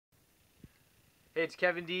Hey, it's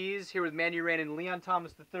Kevin Dees here with Mandy Rain and Leon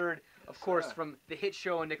Thomas III, of course, from the hit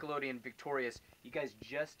show on Nickelodeon, Victorious. You guys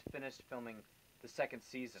just finished filming the second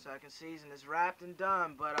season. Second season is wrapped and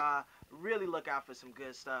done, but really look out for some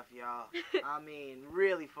good stuff, y'all. I mean,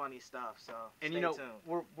 really funny stuff, so And stay you know,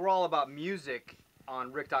 tuned. we're all about music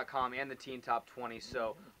on Rick.com and the Teen Top 20,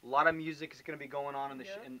 so a lot of music is going to be going on in the,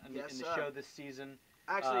 in the show this season.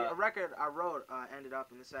 Actually, a record I wrote ended up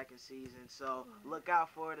in the second season, so look out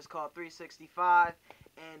for it. It's called 365,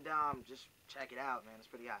 and just check it out, man. It's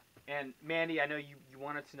pretty hot. And Mandy, I know you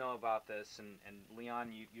wanted to know about this, and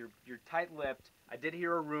Leon, you're tight-lipped. I did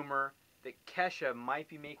hear a rumor that Kesha might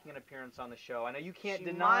be making an appearance on the show. I know you can't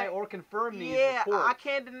deny or confirm these reports. Yeah, I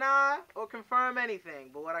can't deny or confirm anything,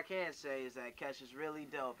 but what I can say is that Kesha's really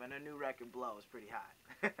dope, and her new record, Blow, is pretty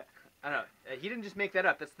hot. I know. He didn't just make that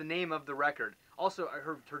up. That's the name of the record. Also,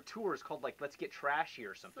 her tour is called, like, Let's Get Trashy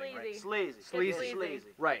or something, right? Sleazy.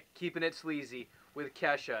 Right. Keeping it sleazy with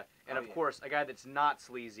Kesha. And, of course, a guy that's not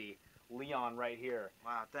sleazy, Leon right here.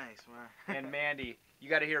 Wow, thanks, man. And Mandy, you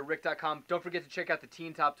got to hear Rick.com. Don't forget to check out the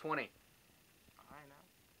Teen Top 20.